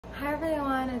Hi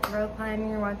everyone, it's Rose Klein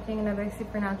and you're watching another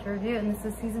Supernatural review, and this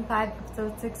is season 5,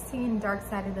 episode 16, Dark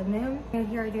Side of the Moon. And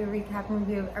here I do a recap and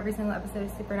review of every single episode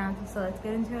of Supernatural, so let's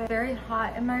get into it. Very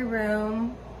hot in my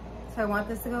room, so I want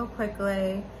this to go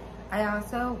quickly. I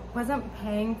also wasn't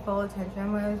paying full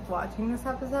attention when I was watching this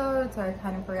episode, so I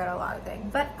kind of forgot a lot of things.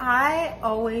 But I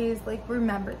always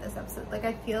remembered this episode.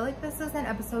 I feel like this is an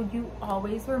episode you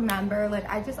always remember.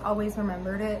 I just always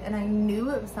remembered it, and I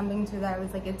knew it was something to that. I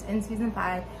was like, it's in season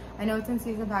 5. I know it's in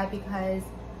season 5 because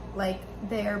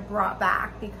they're brought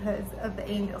back because of the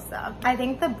angel stuff. I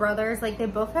think the brothers, they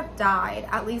both have died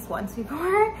at least once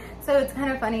before. So it's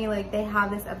kind of funny, they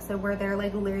have this episode where they're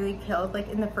literally killed,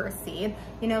 in the first scene.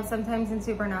 You know, sometimes in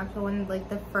Supernatural when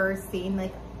the first scene,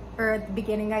 or at the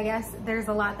beginning, I guess, there's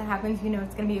a lot that happens, you know,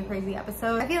 it's gonna be a crazy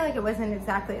episode. I feel like it wasn't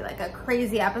exactly a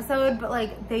crazy episode, but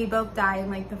they both die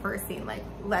in the first scene.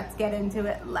 Let's get into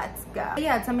it, let's go. But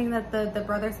yeah, it's something that the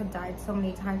brothers have died so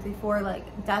many times before.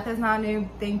 Death is not a new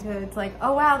thing to it. It's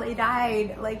oh wow, they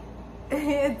died.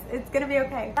 It's gonna be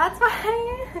okay. That's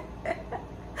why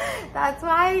that's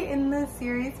why in the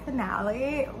series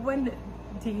finale, when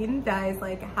Dean dies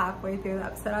halfway through the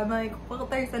episode, I'm well,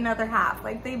 there's another half.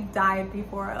 They've died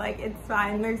before. It's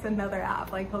fine, there's another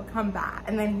half. He'll come back.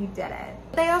 And then he did it.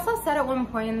 They also said at one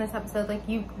point in this episode,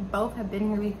 you both have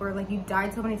been here before. You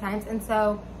died so many times. And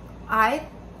so I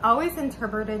always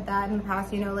interpreted that in the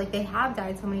past, you know, they have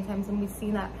died so many times and we've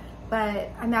seen that.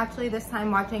 But I'm actually, this time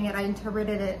watching it, I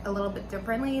interpreted it a little bit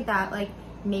differently, that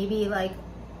maybe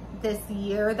this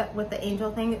year, that with the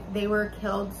angel thing, they were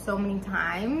killed so many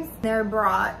times. They're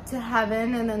brought to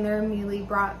heaven and then they're immediately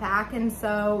brought back, and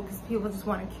so because people just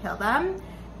want to kill them,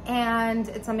 and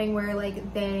it's something where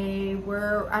they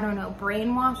were, I don't know,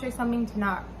 brainwashed or something to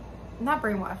not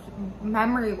brainwashed,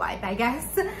 memory wiped, I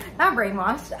guess, not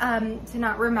brainwashed, to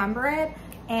not remember it,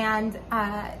 and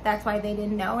that's why they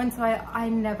didn't know. And so I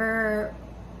never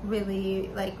really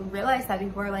realized that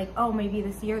before, oh, maybe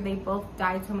this year they both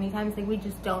died so many times, we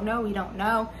just don't know, we don't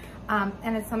know.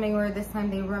 And it's something where this time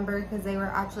they remembered because they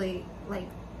were actually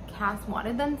Cass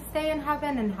wanted them to stay in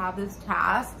heaven and have this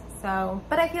task. So,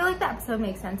 but I feel the episode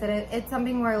makes sense, and it's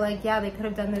something where yeah, they could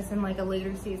have done this in a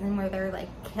later season where they're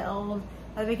killed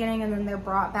at the beginning and then they're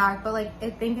brought back, but I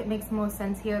think it makes most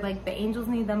sense here. The angels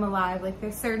need them alive,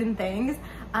 there's certain things.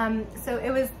 So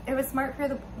it was smart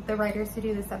for the writers to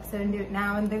do this episode and do it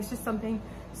now, and there's just something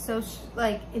so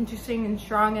interesting and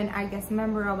strong and I guess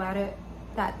memorable about it,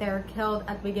 that they're killed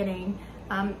at the beginning.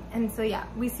 And so yeah,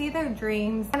 we see their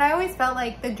dreams, and I always felt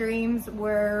the dreams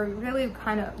were really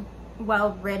kind of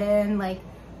well written,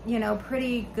 you know,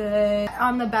 pretty good,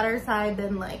 on the better side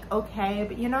than okay,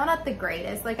 but you know, not the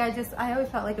greatest. I always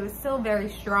felt it was still very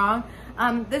strong.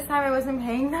 This time I wasn't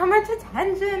paying that much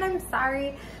attention, I'm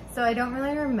sorry, so I don't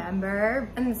really remember.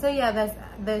 And so yeah,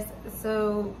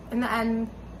 so in the end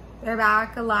they're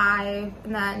back alive,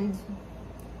 and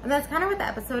that's kind of what the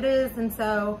episode is. And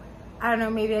so I don't know,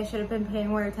 maybe I should have been paying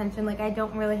more attention. I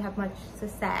don't really have much to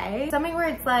say. Something where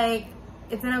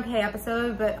it's an okay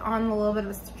episode, but on a little bit of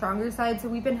a stronger side. So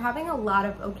we've been having a lot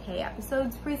of okay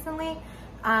episodes recently,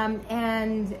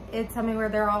 and it's something where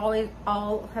they're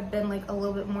all have been a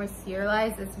little bit more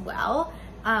serialized as well,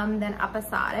 than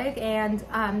episodic, and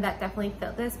that definitely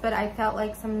felt this. But I felt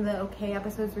some of the okay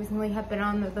episodes recently have been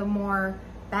on the more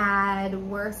bad,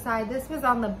 worse side. This was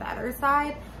on the better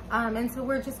side, and so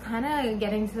we're just kind of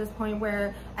getting to this point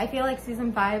where I feel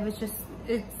season 5 is just,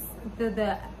 it's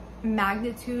the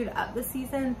magnitude of the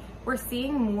season. We're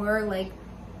seeing more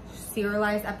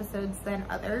serialized episodes than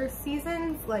other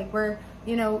seasons. We're,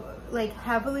 you know,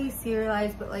 heavily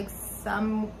serialized, but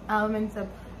some elements of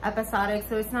episodic,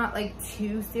 so it's not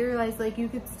too serialized. You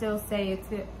could still say it's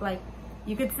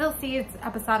you could still see it's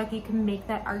episodic, you can make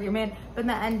that argument, but in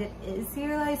the end it is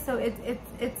serialized. So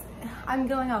it's I'm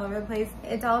going all over the place.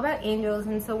 It's all about angels,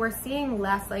 and so we're seeing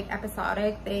less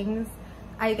episodic things,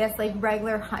 I guess,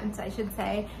 regular hunts, I should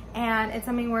say. And it's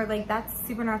something where that's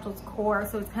Supernatural's core,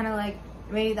 so it's kind of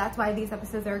maybe that's why these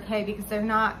episodes are okay, because they're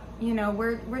not, you know,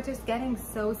 we're just getting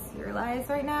so serialized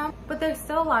right now. But there's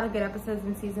still a lot of good episodes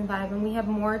in season 5, and we have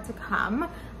more to come,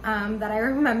 that I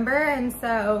remember. And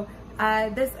so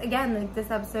this, again, this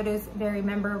episode is very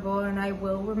memorable, and I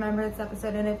will remember this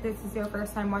episode. And if this is your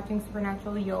first time watching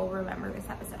Supernatural, you'll remember this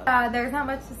episode. There's not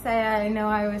much to say. I know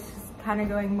I was just kind of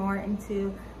going more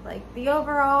into the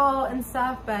overall and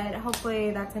stuff, but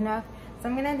hopefully that's enough. So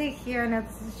I'm gonna end it here. I know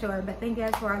this is short, but thank you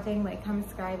guys for watching. Comment,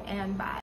 subscribe, and bye.